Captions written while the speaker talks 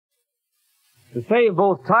To save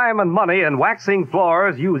both time and money in waxing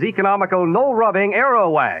floors, use economical no-rubbing Aero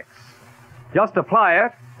Wax. Just apply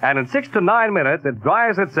it, and in 6 to 9 minutes, it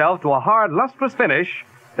dries itself to a hard, lustrous finish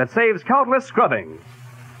that saves countless scrubbings.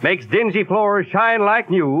 Makes dingy floors shine like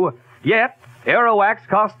new, yet Aero Wax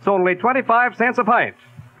costs only 25 cents a pint.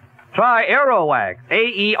 Try Aero Wax,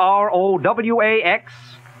 AEROWAX,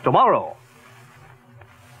 tomorrow.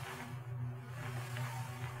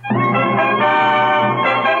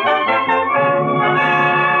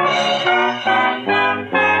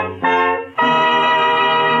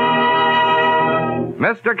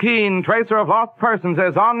 Mr. Keene, Tracer of Lost Persons,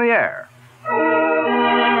 is on the air.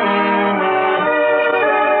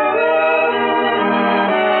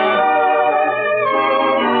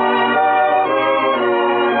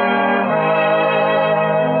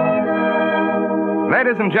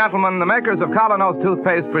 Ladies and gentlemen, the makers of Colonos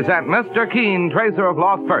toothpaste present Mr. Keene, Tracer of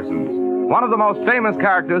Lost Persons, one of the most famous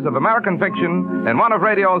characters of American fiction and one of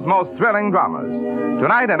radio's most thrilling dramas.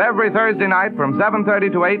 Tonight and every Thursday night from 7:30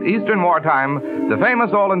 to 8 Eastern Wartime, the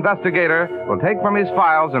famous old investigator will take from his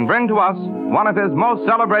files and bring to us one of his most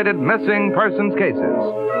celebrated missing persons cases.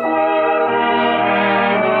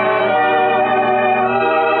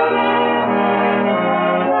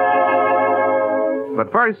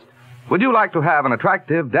 But first, would you like to have an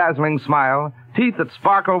attractive, dazzling smile, teeth that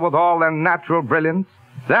sparkle with all their natural brilliance?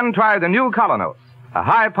 Then try the new Colonos, a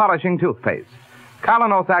high-polishing toothpaste.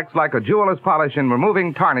 Colonos acts like a jeweler's polish in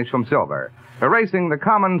removing tarnish from silver, erasing the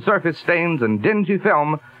common surface stains and dingy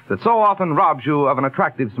film that so often robs you of an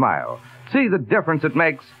attractive smile. See the difference it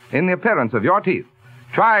makes in the appearance of your teeth.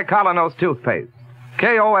 Try Colonos toothpaste.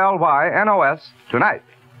 K-O-L-Y-N-O-S tonight.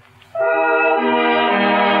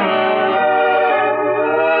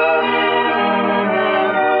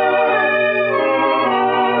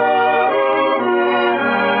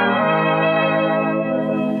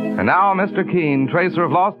 And now, Mr. Keene, Tracer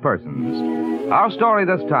of Lost Persons. Our story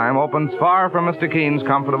this time opens far from Mr. Keene's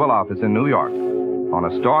comfortable office in New York, on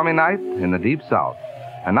a stormy night in the Deep South,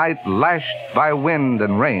 a night lashed by wind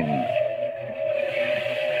and rain.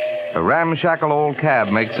 A ramshackle old cab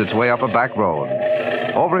makes its way up a back road.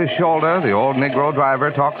 Over his shoulder, the old Negro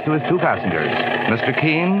driver talks to his two passengers, Mr.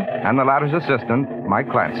 Keene and the latter's assistant,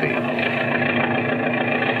 Mike Clancy.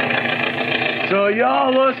 So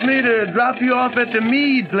y'all wants me to drop you off at the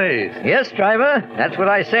Meade place? Yes, driver. That's what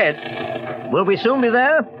I said. Will we soon be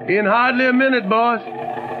there? In hardly a minute, boss.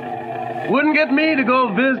 Wouldn't get me to go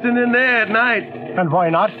visiting in there at night. And why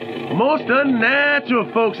not? Most unnatural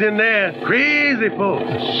folks in there. Crazy folks.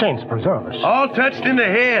 The saints preserve us. All touched in the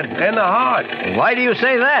head and the heart. Why do you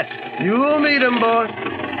say that? You'll meet them, boss.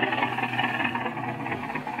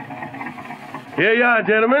 Here you are,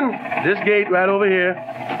 gentlemen. This gate right over here.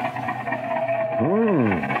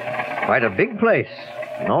 Quite a big place.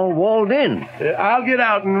 And all walled in. I'll get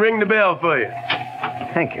out and ring the bell for you.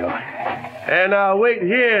 Thank you. And I'll wait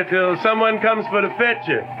here till someone comes for to fetch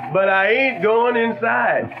you. But I ain't going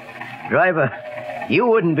inside. Driver, you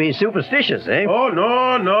wouldn't be superstitious, eh? Oh,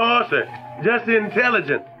 no, sir. Just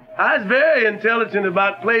intelligent. I was very intelligent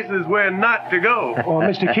about places where not to go. Oh,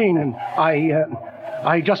 Mr. Keene,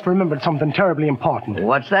 I just remembered something terribly important.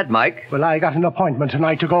 What's that, Mike? Well, I got an appointment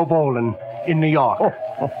tonight to go bowling in New York.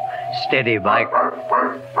 Oh, steady, Mike.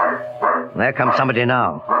 There comes somebody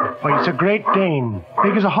now. Oh, it's a Great Dane,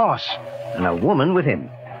 big as a horse. And a woman with him.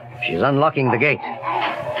 She's unlocking the gate.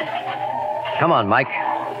 Come on, Mike.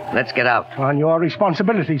 Let's get out. On your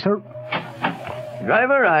responsibility, sir.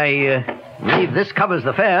 Driver, I believe this covers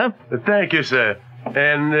the fare. Thank you, sir.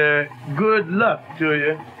 And good luck to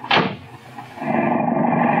you.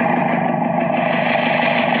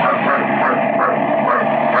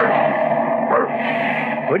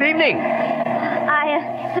 Good evening.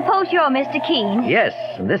 I suppose you're Mr. Keene? Yes,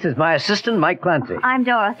 and this is my assistant, Mike Clancy. I'm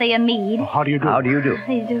Dorothea Meade. How do you do? How do you do?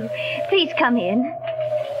 Please do. Please come in.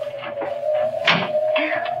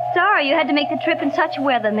 Sorry you had to make the trip in such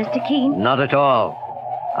weather, Mr. Keene. Not at all.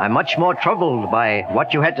 I'm much more troubled by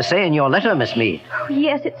what you had to say in your letter, Miss Meade. Oh,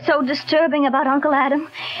 yes, it's so disturbing about Uncle Adam.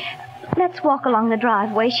 Let's walk along the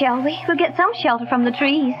driveway, shall we? We'll get some shelter from the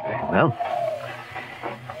trees. Well,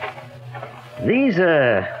 these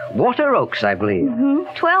are water oaks, I believe.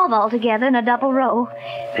 12 altogether in a double row.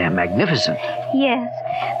 They're magnificent. Yes,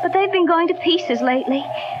 but they've been going to pieces lately.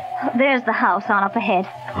 There's the house on up ahead.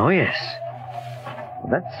 Oh, yes.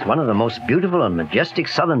 That's one of the most beautiful and majestic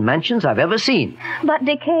southern mansions I've ever seen. But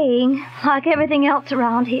decaying, like everything else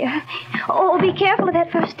around here. Oh, be careful of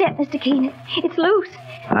that first step, Mr. Keene. It's loose.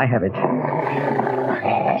 I have it.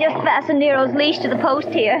 Just fasten Nero's leash to the post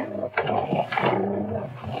here.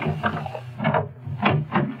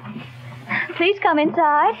 Please come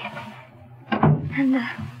inside. And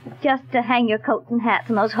just to hang your coats and hats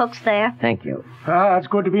on those hooks there. Thank you. It's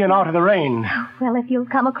good to be out of the rain. Well, if you'll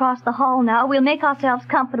come across the hall now, we'll make ourselves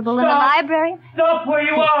comfortable in the library. Stop where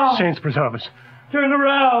you are! Saints preserve us. Turn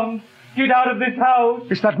around. Get out of this house.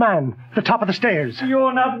 It's that man, the top of the stairs.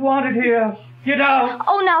 You're not wanted here. Get out.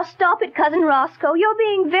 Oh, now stop it, Cousin Roscoe. You're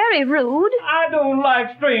being very rude. I don't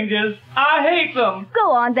like strangers. I hate them.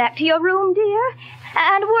 Go on back to your room, dear,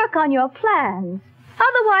 and work on your plans.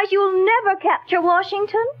 Otherwise, you'll never capture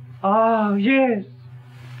Washington. Ah, yes.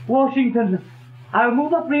 Washington. I'll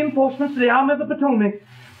move up reinforcements to the Army of the Potomac.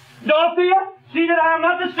 Dorothea, see that I am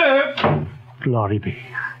not disturbed. Glory be.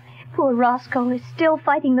 Poor Roscoe is still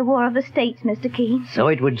fighting the War of the States, Mr. Keene. So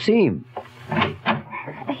it would seem.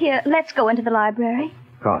 Here, let's go into the library.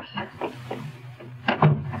 Of course.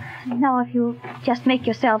 Now, if you'll just make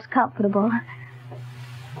yourselves comfortable.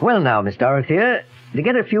 Well, now, Miss Dorothea, to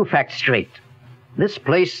get a few facts straight. This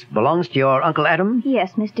place belongs to your Uncle Adam?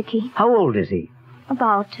 Yes, Mr. Keene. How old is he?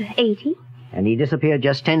 About 80. And he disappeared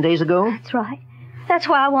just 10 days ago? That's right. That's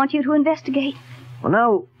why I want you to investigate. Well,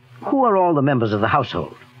 now, who are all the members of the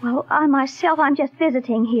household? Well, I'm just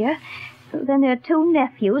visiting here. Then there are 2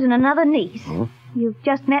 nephews and another niece. You've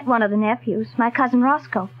just met one of the nephews, my cousin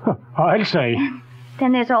Roscoe. I'll say.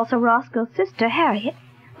 Then there's also Roscoe's sister, Harriet.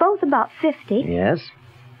 Both about 50. Yes?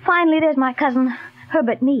 Finally, there's my cousin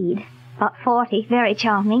Herbert Meade. About 40, very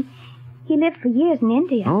charming. He lived for years in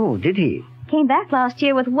India. Oh, did he? Came back last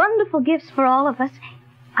year with wonderful gifts for all of us.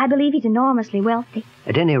 I believe he's enormously wealthy.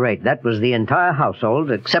 At any rate, that was the entire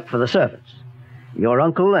household except for the servants. Your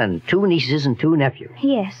uncle and 2 nieces and 2 nephews.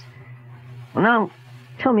 Yes. Well, now,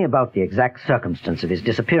 tell me about the exact circumstance of his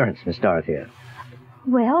disappearance, Miss Dorothea.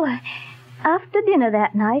 Well, after dinner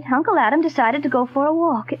that night, Uncle Adam decided to go for a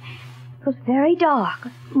walk. It was very dark,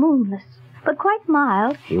 moonless, but quite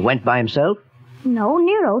mild. He went by himself? No,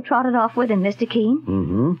 Nero trotted off with him, Mr. Keene.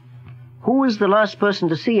 Mm-hmm. Who was the last person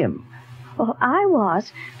to see him? Well, I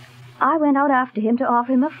was. I went out after him to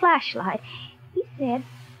offer him a flashlight. He said...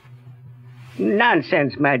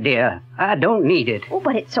 Nonsense, my dear. I don't need it. Oh,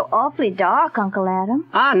 but it's so awfully dark, Uncle Adam.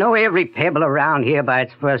 I know every pebble around here by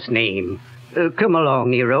its first name. Come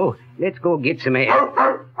along, Nero. Let's go get some air.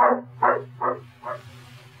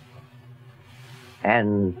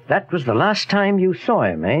 And that was the last time you saw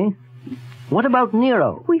him, eh? What about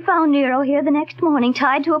Nero? We found Nero here the next morning,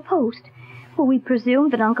 tied to a post. Well, we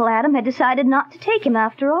presumed that Uncle Adam had decided not to take him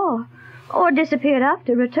after all. Or disappeared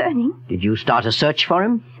after returning. Did you start a search for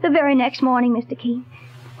him? The very next morning, Mr. Keene.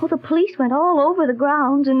 Well, the police went all over the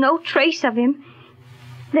grounds and no trace of him.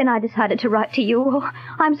 Then I decided to write to you. Oh,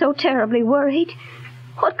 I'm so terribly worried.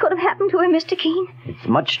 What could have happened to him, Mr. Keene? It's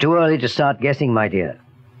much too early to start guessing, my dear.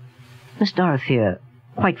 Miss Dorothea,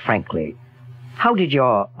 quite frankly, how did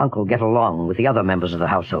your uncle get along with the other members of the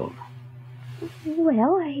household?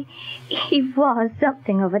 Well, he was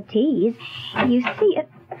something of a tease. You see it...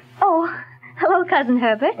 Oh, hello, Cousin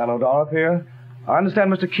Herbert. Hello, Dorothea. I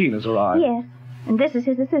understand Mr. Keene has arrived. Yes, and this is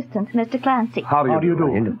his assistant, Mr. Clancy. How do you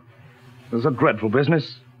do? This is a dreadful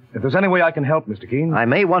business. If there's any way I can help, Mr. Keene... I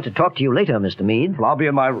may want to talk to you later, Mr. Meade. Well, I'll be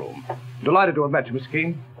in my room. Delighted to have met you, Mr.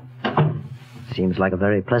 Keene. Seems like a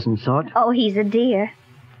very pleasant sort. Oh, he's a dear.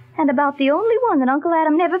 And about the only one that Uncle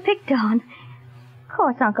Adam never picked on. Of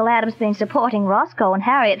course, Uncle Adam's been supporting Roscoe and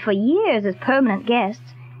Harriet for years as permanent guests.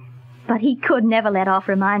 But he could never let off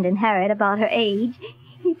reminding Harriet about her age.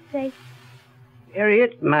 He'd say,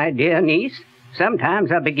 Harriet, my dear niece,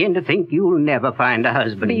 sometimes I begin to think you'll never find a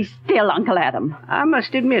husband. Be still, Uncle Adam. I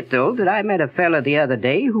must admit, though, that I met a fellow the other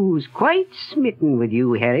day who's quite smitten with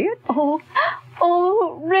you, Harriet.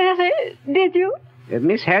 Oh, really? Did you?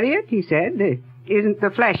 Miss Harriet, he said, isn't the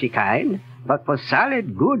flashy kind, but for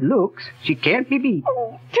solid good looks, she can't be beat.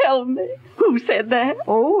 Oh, tell me. Who said that?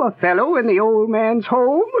 Oh, a fellow in the old man's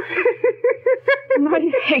home.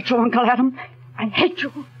 I hate you, Uncle Adam. I hate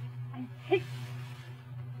you.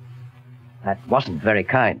 That wasn't very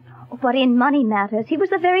kind. but in money matters, he was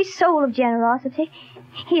the very soul of generosity.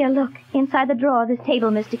 Here, look, inside the drawer of this table,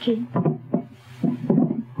 Mr. Keene.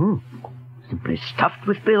 Simply stuffed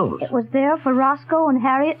with bills. It was there for Roscoe and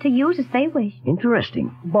Harriet to use as they wished.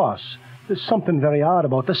 Interesting. Boss, there's something very odd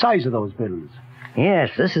about the size of those bills. Yes,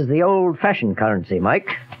 this is the old-fashioned currency, Mike.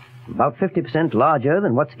 About 50% larger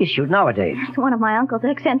than what's issued nowadays. It's one of my uncle's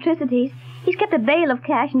eccentricities. He's kept a bale of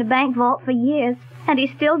cash in a bank vault for years, and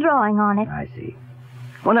he's still drawing on it. I see.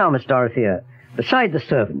 Well, now, Miss Dorothea, beside the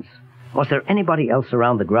servants, was there anybody else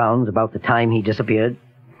around the grounds about the time he disappeared?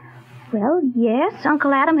 Well, yes.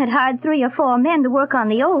 Uncle Adam had hired 3 or 4 men to work on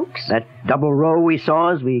the oaks. That double row we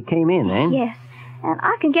saw as we came in, eh? Yes. And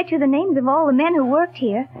I can get you the names of all the men who worked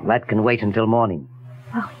here. That can wait until morning.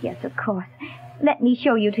 Oh, yes, of course. Let me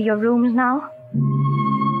show you to your rooms now.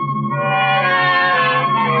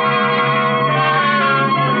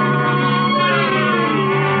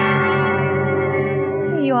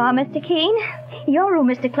 Here you are, Mr. Keene. Your room,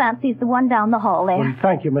 Mr. Clancy's the one down the hall there. Well,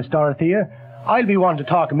 thank you, Miss Dorothea. I'll be one to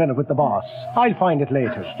talk a minute with the boss. I'll find it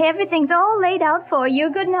later. Everything's all laid out for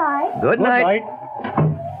you. Good night. Good night.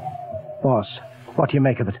 Boss, what do you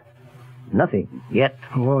make of it? Nothing yet.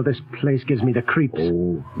 Oh, this place gives me the creeps.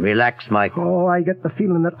 Oh, relax, Mike. Oh, I get the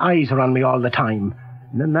feeling that eyes are on me all the time.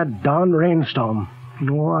 And then that darn rainstorm.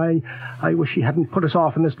 Oh, I wish he hadn't put us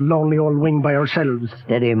off in this lonely old wing by ourselves.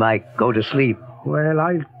 Steady, Mike. Go to sleep. Well,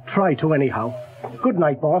 I'll try to anyhow. Good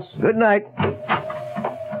night, boss. Good night.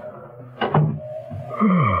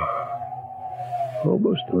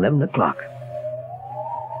 Almost 11 o'clock.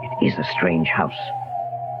 It is a strange house.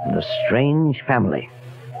 And a strange family.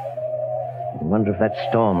 I wonder if that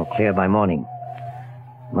storm will clear by morning.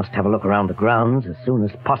 Must have a look around the grounds as soon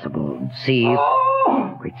as possible and see...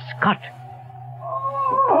 Oh! Great Scott!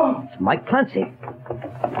 It's Mike Clancy.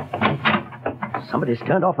 Somebody's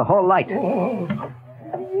turned off the hall light.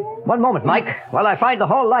 One moment, Mike, while I find the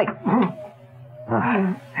hall light.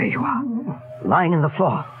 There you are. Lying in the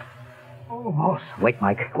floor. Wait,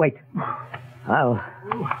 Mike, wait. I'll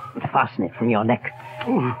fasten it from your neck.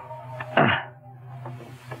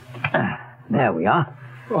 There we are.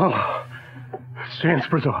 Oh, saints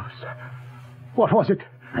preserves. What was it?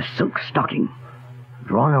 A silk stocking.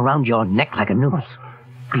 Drawn around your neck like a noose.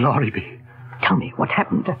 Glory be. Tell me, what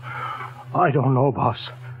happened? I don't know, boss.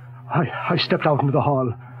 I stepped out into the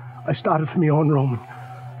hall. I started for my own room.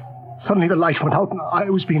 Suddenly the light went out and I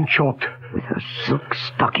was being choked. With a silk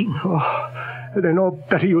stocking? Oh, there's no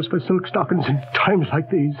better use for silk stockings in times like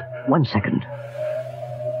these. 1 second.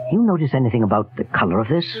 You notice anything about the color of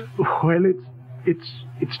this? Well,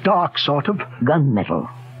 it's dark, sort of. Gunmetal.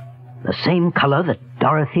 The same color that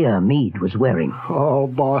Dorothea Meade was wearing. Oh,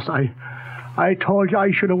 boss, I told you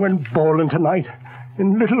I should have went bowling tonight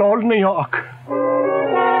in little old New York.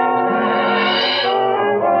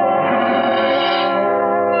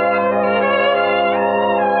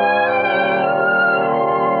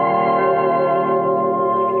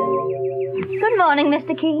 Good morning,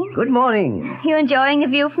 Mr. Keene. Good morning. You enjoying the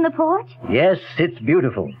view from the porch? Yes, it's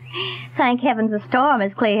beautiful. Thank heavens the storm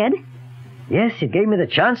has cleared. Yes, it gave me the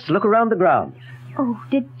chance to look around the grounds. Oh,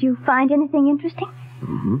 did you find anything interesting?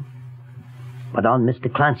 Mm-hmm. But on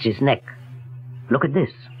Mr. Clancy's neck, look at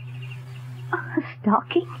this. A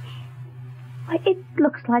stocking? Why, it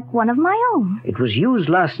looks like one of my own. It was used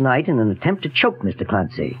last night in an attempt to choke Mr.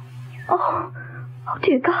 Clancy. Oh,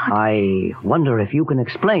 dear God. I wonder if you can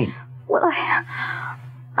explain. Well,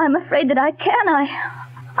 I'm afraid that I can.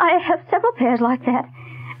 I have several pairs like that.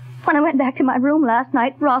 When I went back to my room last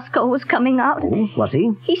night, Roscoe was coming out. Oh, was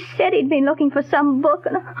he? He said he'd been looking for some book,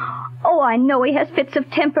 and... Oh, I know he has fits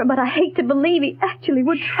of temper, but I hate to believe he actually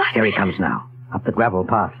would try... Here he comes now, up the gravel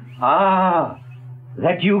path. Ah,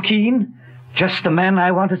 that you, Keene? Just the man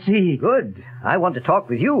I want to see. Good. I want to talk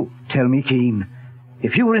with you. Tell me, Keene,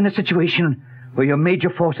 if you were in a situation where your major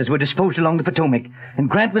forces were disposed along the Potomac and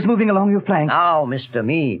Grant was moving along your flank... Now, Mr.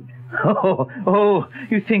 Meade. Oh,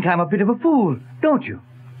 you think I'm a bit of a fool, don't you?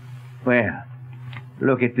 Well,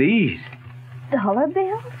 look at these. $dollar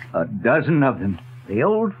bills? A dozen of them. The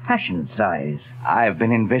old-fashioned size. I've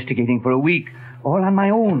been investigating for a week, all on my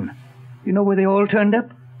own. You know where they all turned up?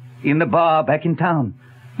 In the bar back in town.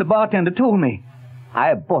 The bartender told me.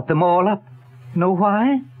 I bought them all up. Know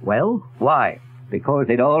why? Well, why? Because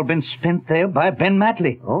they'd all been spent there by Ben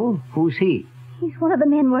Matley. Oh, who's he? He's one of the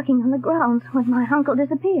men working on the grounds when my uncle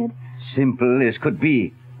disappeared. Simple as could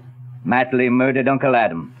be. Matley murdered Uncle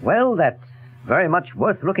Adam. Well, that's very much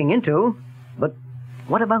worth looking into. But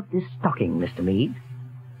what about this stocking, Mr. Meade?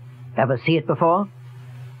 Ever see it before?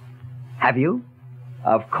 Have you?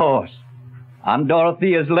 Of course. On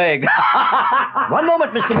Dorothea's leg. One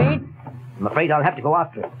moment, Mr. Meade. I'm afraid I'll have to go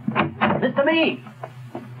after it. Mr. Meade!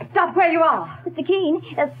 Stop where you are. Mr. Keene,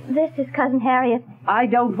 this is Cousin Harriet. I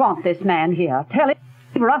don't want this man here. Tell him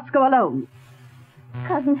to leave Roscoe alone.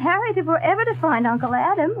 Cousin Harriet, if we're ever to find Uncle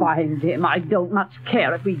Adam... Find him. I don't much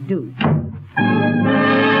care if we do.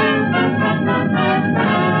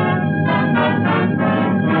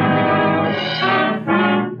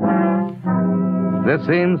 This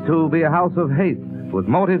seems to be a house of hate, with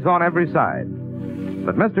motives on every side.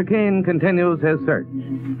 But Mr. Keene continues his search.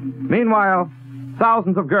 Meanwhile,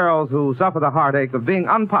 thousands of girls who suffer the heartache of being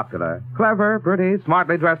unpopular, clever, pretty,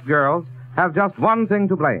 smartly dressed girls, have just one thing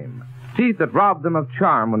to blame: teeth that rob them of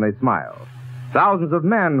charm when they smile. Thousands of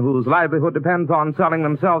men whose livelihood depends on selling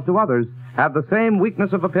themselves to others have the same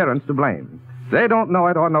weakness of appearance to blame: They don't know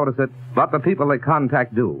it or notice it, but the people they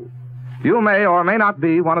contact do. You may or may not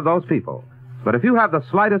be one of those people. But if you have the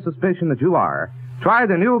slightest suspicion that you are, try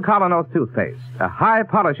the new Colonos toothpaste, a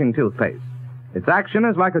high-polishing toothpaste. Its action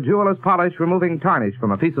is like a jeweler's polish removing tarnish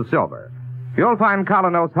from a piece of silver. You'll find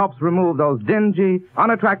Colonos helps remove those dingy,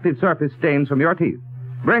 unattractive surface stains from your teeth,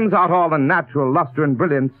 brings out all the natural luster and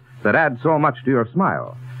brilliance that add so much to your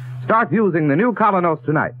smile. Start using the new Colonos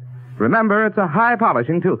tonight. Remember, it's a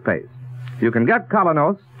high-polishing toothpaste. You can get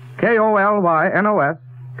Colonos, K-O-L-Y-N-O-S,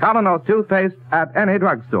 Colonos toothpaste at any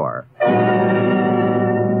drugstore.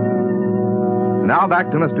 Now back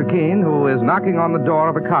to Mr. Keene, who is knocking on the door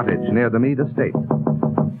of a cottage near the Meade estate.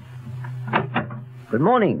 Good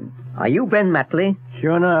morning. Are you Ben Matley?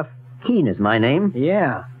 Sure enough. Keene is my name.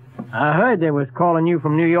 Yeah. I heard they was calling you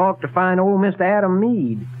from New York to find old Mr. Adam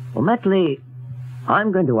Meade. Well, Matley,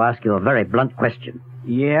 I'm going to ask you a very blunt question.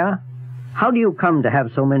 Yeah? How do you come to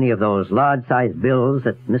have so many of those large-sized bills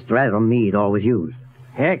that Mr. Adam Meade always used?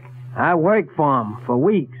 Heck, I worked for him for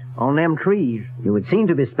weeks on them trees. You would seem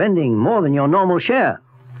to be spending more than your normal share.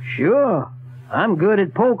 Sure. I'm good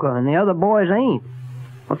at poker, and the other boys ain't.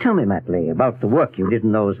 Well, tell me, Matley, about the work you did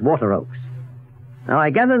in those water oaks. Now,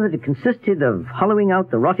 I gather that it consisted of hollowing out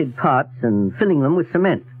the rotted parts and filling them with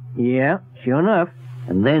cement. Yeah, sure enough.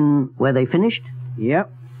 And then, were they finished?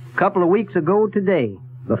 Yep. A couple of weeks ago today.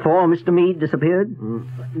 Before Mr. Meade disappeared?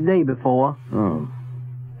 The day before. Oh.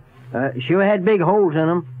 Sure had big holes in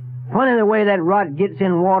them. Funny the way that rot gets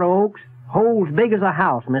in water oaks. Holes big as a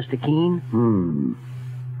house, Mr. Keene.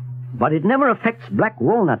 But it never affects black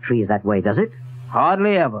walnut trees that way, does it?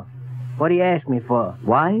 Hardly ever. What do you ask me for?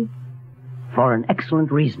 Why? For an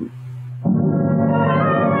excellent reason.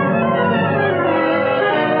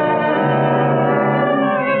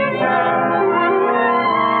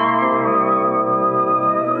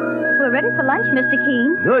 We're ready for lunch, Mr.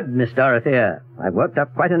 Keene. Good, Miss Dorothea. I've worked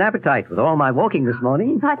up quite an appetite with all my walking this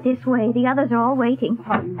morning. Right this way. The others are all waiting.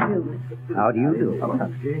 How do you do?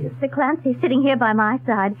 Mr. Clancy's sitting here by my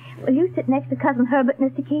side. Will you sit next to Cousin Herbert,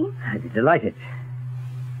 Mr. Keene? I'd be delighted.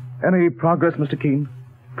 Any progress, Mr. Keene?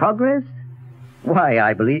 Progress? Why,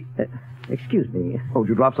 I believe... excuse me. Oh, did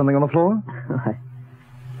you drop something on the floor? I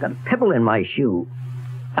got a pebble in my shoe.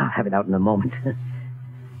 I'll have it out in a moment.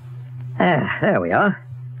 There we are.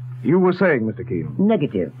 You were saying, Mr. Keene.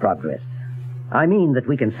 Negative progress. I mean that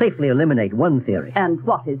we can safely eliminate one theory. And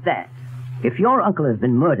what is that? If your uncle has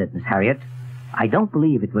been murdered, Miss Harriet, I don't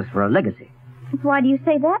believe it was for a legacy. Why do you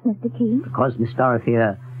say that, Mr. Keene? Because, Miss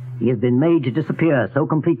Dorothea, he has been made to disappear so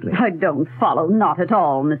completely. I don't follow, not at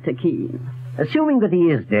all, Mr. Keene. Assuming that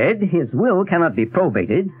he is dead, his will cannot be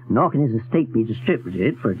probated, nor can his estate be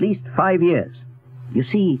distributed for at least 5 years. You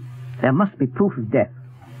see, there must be proof of death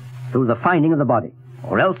through the finding of the body,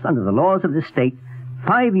 or else, under the laws of this state,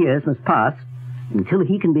 5 years must pass until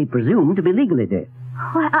he can be presumed to be legally dead.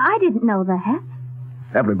 Why, I didn't know that.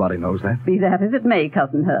 Everybody knows that. Be that as it may,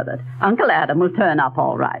 Cousin Herbert, Uncle Adam will turn up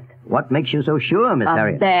all right. What makes you so sure, Miss A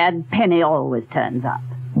Harriet? bad penny always turns up.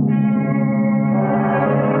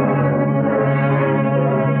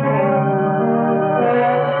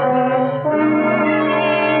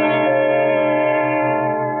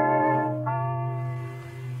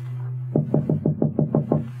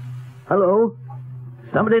 Hello?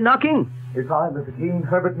 Somebody knocking? It's I, Mr. Keene,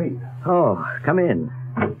 Herbert Meade. Oh, come in.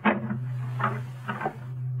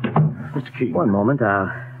 Mr. Keene. One moment,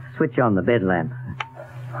 I'll switch on the bed lamp.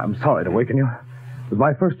 I'm sorry to waken you. It was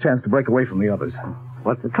my first chance to break away from the others.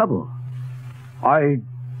 What's the trouble? I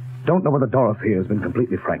don't know whether Dorothea has been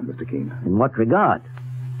completely frank, Mr. Keene. In what regard?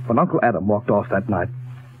 When Uncle Adam walked off that night,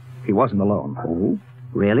 he wasn't alone. Oh,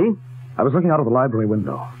 really? I was looking out of the library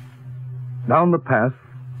window. Down the path,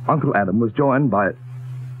 Uncle Adam was joined by...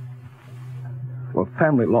 Well,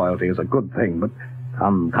 family loyalty is a good thing, but...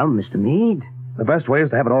 Come, Mr. Meade. The best way is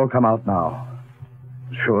to have it all come out now.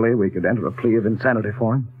 Surely we could enter a plea of insanity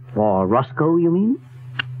for him. For Roscoe, you mean?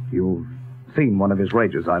 You've seen one of his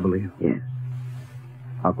rages, I believe. Yes.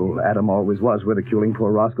 Uncle Adam always was ridiculing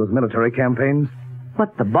poor Roscoe's military campaigns.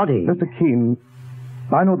 But the body... Mr. Keene,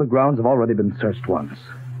 I know the grounds have already been searched once.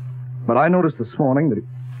 But I noticed this morning that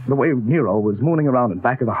the way Nero was mooning around in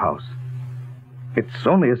back of the house. It's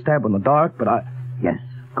only a stab in the dark, but I... Yes,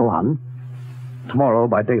 go on. Tomorrow,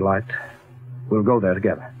 by daylight, we'll go there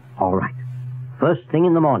together. All right. First thing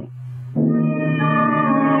in the morning.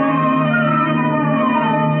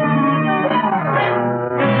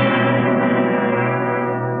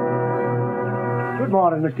 Good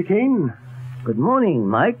morning, Mr. Keene. Good morning,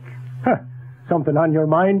 Mike. Something on your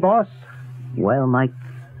mind, boss? Well, Mike,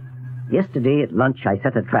 yesterday at lunch I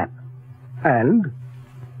set a trap. And?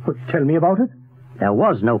 Tell me about it. There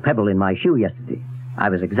was no pebble in my shoe yesterday. I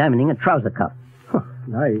was examining a trouser cuff.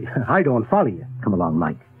 I don't follow you. Come along,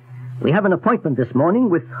 Mike. We have an appointment this morning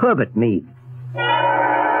with Herbert Meade.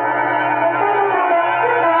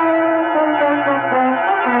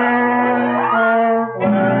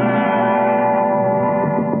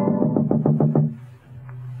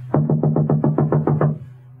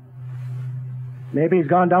 Maybe he's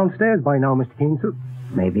gone downstairs by now, Mr. Keensel.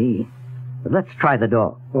 Maybe. But let's try the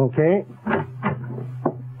door. Okay.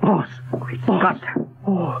 Boss. It's Scott.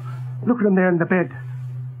 Oh, look at him there in the bed.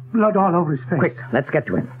 Blood all over his face. Quick, let's get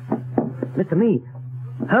to him. Mr. Meade.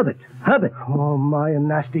 Herbert. Herbert. Oh, my, a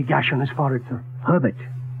nasty gash on his forehead, sir. Herbert,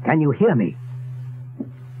 can you hear me?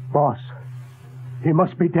 Boss, he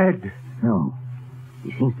must be dead. No.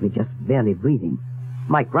 He seems to be just barely breathing.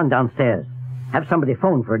 Mike, run downstairs. Have somebody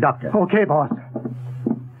phone for a doctor. Okay, boss.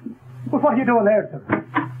 Well, what are you doing there, sir?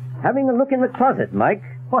 Having a look in the closet, Mike.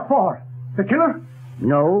 What for? The killer?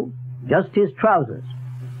 No, just his trousers.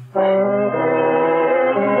 Well,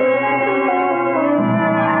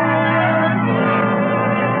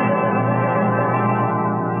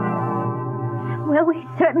 we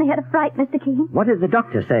certainly had a fright, Mr. Keene. What did the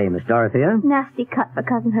doctor say, Miss Dorothea? Nasty cut for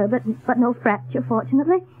Cousin Herbert, but no fracture,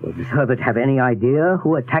 fortunately. Well, does Herbert have any idea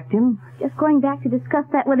who attacked him? Just going back to discuss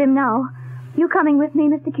that with him now. You coming with me,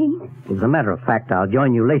 Mr. Keene? As a matter of fact, I'll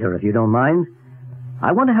join you later if you don't mind.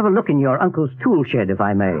 I want to have a look in your uncle's tool shed, if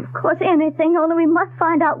I may. Of course, anything, only we must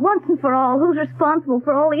find out once and for all who's responsible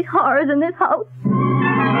for all these horrors in this house.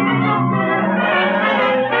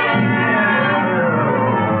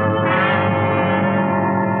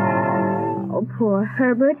 Oh, poor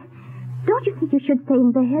Herbert. Don't you think you should stay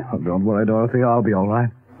in bed? Oh, don't worry, Dorothy. I'll be all right.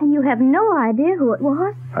 And you have no idea who it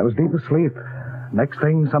was? I was deep asleep. Next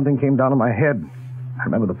thing, something came down on my head. I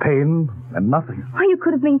remember the pain and nothing. Why, you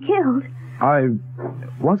could have been killed. I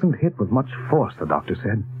wasn't hit with much force, the doctor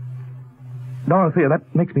said. Dorothea,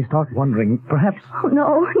 that makes me start wondering, perhaps... Oh,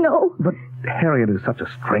 no. But Harriet is such a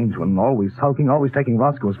strange one, always sulking, always taking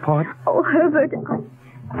Roscoe's part. Oh, Herbert.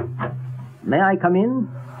 May I come in?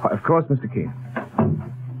 Why, of course, Mr. Keene.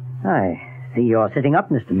 I see you're sitting up,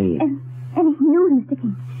 Mr. Meade. Any news, Mr.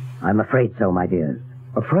 Keene? I'm afraid so, my dears.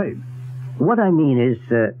 Afraid? What I mean is,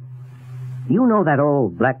 you know that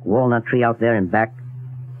old black walnut tree out there in back?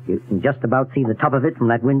 You can just about see the top of it from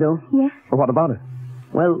that window? Yes. Well, what about it?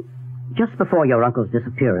 Well, just before your uncle's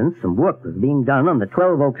disappearance, some work was being done on the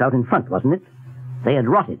 12 oaks out in front, wasn't it? They had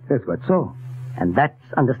rotted. Yes, but so. And that's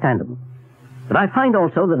understandable. But I find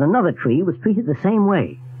also that another tree was treated the same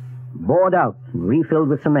way. Bored out and refilled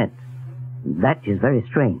with cement. That is very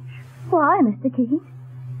strange. Why, Mr. Keene?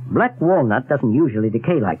 Black walnut doesn't usually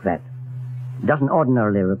decay like that. It doesn't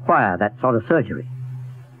ordinarily require that sort of surgery.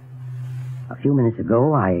 A few minutes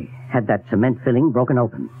ago, I had that cement filling broken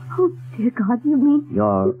open. Oh, dear God, you mean...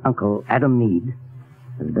 Your Uncle Adam Meade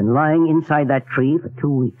has been lying inside that tree for 2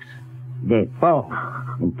 weeks. Dead. Oh.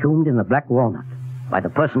 Entombed in the black walnut by the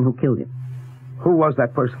person who killed him. Who was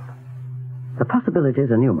that person? The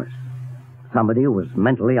possibilities are numerous. Somebody who was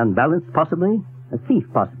mentally unbalanced, possibly. A thief,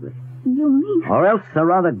 possibly. You mean... Or else a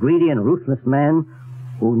rather greedy and ruthless man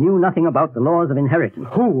who knew nothing about the laws of inheritance.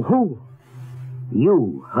 Who?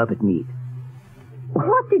 You, Herbert Meade.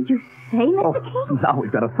 What did you say, Mr. Keene? Now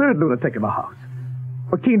we've got a third lunatic in the house.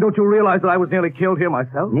 But, Keene, don't you realize that I was nearly killed here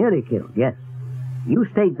myself? Nearly killed, yes. You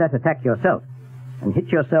staged that attack yourself and hit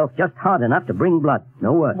yourself just hard enough to bring blood.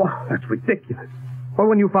 No worse. Well, that's ridiculous. Well,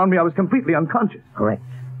 when you found me, I was completely unconscious. Correct.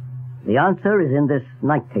 The answer is in this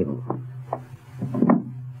night table.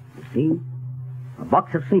 You see? A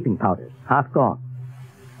box of sleeping powders, half gone.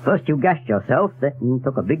 First you gashed yourself, then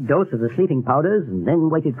took a big dose of the sleeping powders, and then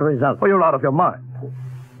waited for results. Oh, you're out of your mind.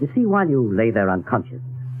 You see, while you lay there unconscious,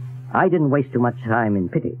 I didn't waste too much time in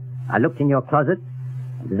pity. I looked in your closet,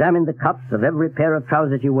 examined the cuffs of every pair of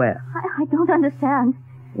trousers you wear. I don't understand.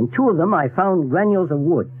 In 2 of them, I found granules of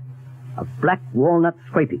wood, of black walnut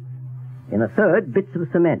scraping. In a third, bits of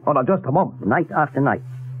cement. Oh, now, just a moment. Night after night,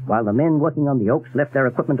 while the men working on the oaks left their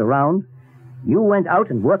equipment around, you went out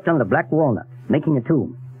and worked on the black walnut, making a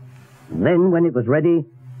tomb. And then, when it was ready,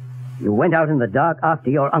 you went out in the dark after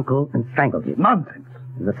your uncle and strangled him. Nonsense.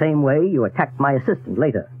 In the same way, you attacked my assistant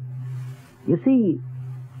later. You see,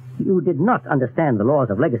 you did not understand the laws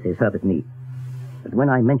of legacies, Herbert Meade. But when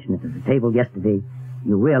I mentioned it at the table yesterday,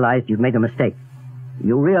 you realized you'd made a mistake.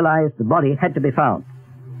 You realized the body had to be found.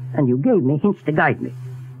 And you gave me hints to guide me.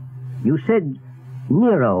 You said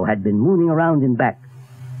Nero had been mooning around in back.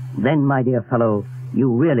 Then, my dear fellow,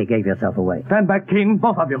 you really gave yourself away. Stand back, Keene,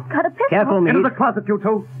 both of you. Got a pistol. Careful, Meade. Into the closet, you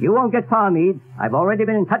two. You won't get far, Meade. I've already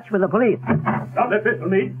been in touch with the police. Drop that pistol,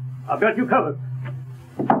 Meade. I've got you covered.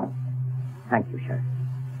 Thank you, Sheriff.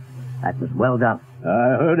 That was well done.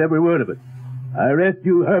 I heard every word of it. I arrest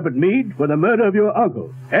you, Herbert Meade, for the murder of your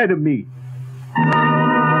uncle, Adam Meade.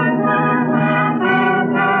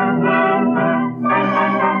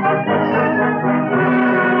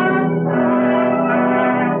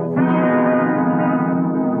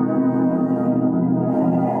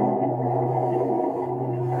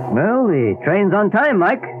 Well, the train's on time,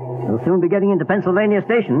 Mike. We'll soon be getting into Pennsylvania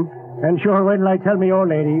Station. And sure, wait till I tell me old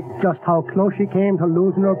lady just how close she came to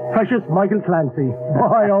losing her precious Michael Clancy.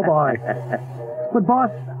 Boy, oh boy. But, boss,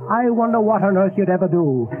 I wonder what on earth you'd ever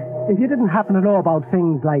do if you didn't happen to know about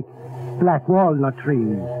things like black walnut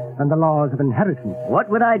trees and the laws of inheritance. What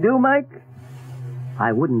would I do, Mike?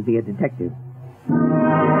 I wouldn't be a detective.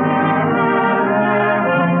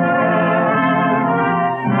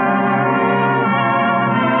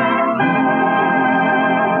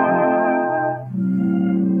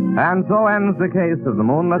 And so ends the case of the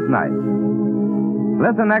Moonless Night.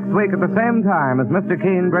 Listen next week at the same time as Mr.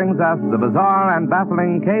 Keene brings us the bizarre and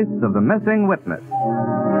baffling case of the missing witness.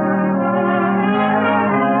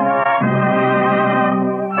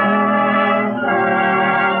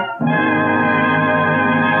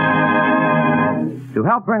 To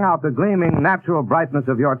help bring out the gleaming, natural brightness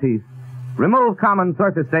of your teeth, remove common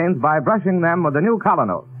surface stains by brushing them with the new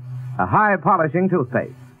Colonos, a high-polishing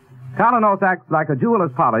toothpaste. Colonos acts like a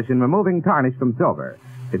jeweler's polish in removing tarnish from silver.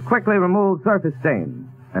 It quickly removes surface stains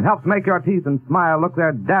and helps make your teeth and smile look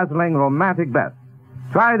their dazzling, romantic best.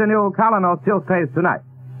 Try the new Colonos toothpaste tonight.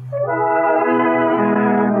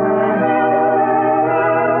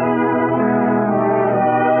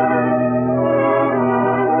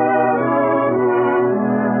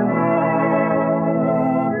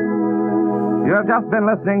 You have just been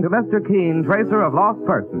listening to Mr. Keene, Tracer of Lost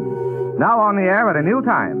Persons. Now on the air at a new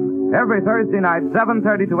time. Every Thursday night,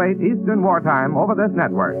 7:30 to 8 Eastern Wartime over this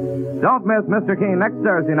network. Don't miss Mr. Keene next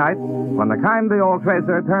Thursday night when the kindly old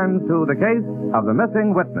tracer turns to the case of the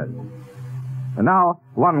missing witness. And now,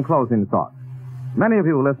 one closing thought. Many of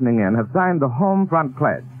you listening in have signed the Home Front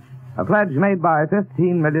Pledge, a pledge made by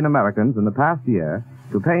 15 million Americans in the past year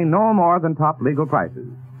to pay no more than top legal prices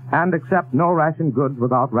and accept no ration goods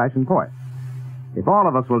without ration points. If all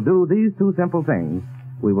of us will do these two simple things,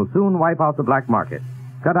 we will soon wipe out the black market,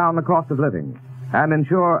 cut down the cost of living, and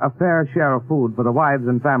ensure a fair share of food for the wives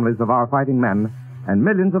and families of our fighting men and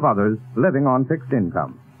millions of others living on fixed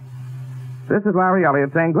income. This is Larry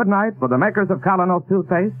Elliott saying good night for the makers of Colonos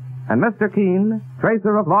toothpaste and Mr. Keene,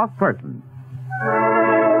 Tracer of Lost Persons.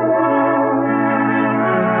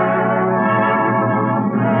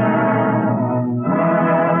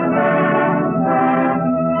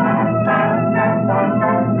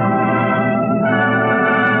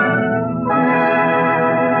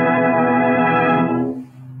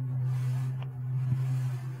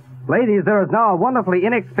 Ladies, there is now a wonderfully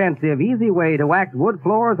inexpensive, easy way to wax wood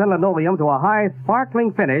floors and linoleum to a high,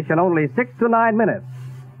 sparkling finish in only 6 to 9 minutes.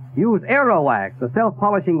 Use Aero Wax, the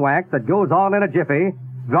self-polishing wax that goes on in a jiffy,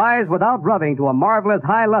 dries without rubbing to a marvelous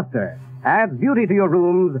high luster, adds beauty to your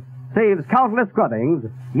rooms, saves countless scrubbings,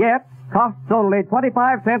 yet costs only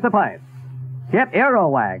 25 cents a pint. Get Aero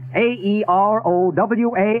Wax,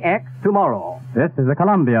 AEROWAX, tomorrow. This is the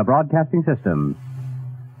Columbia Broadcasting System.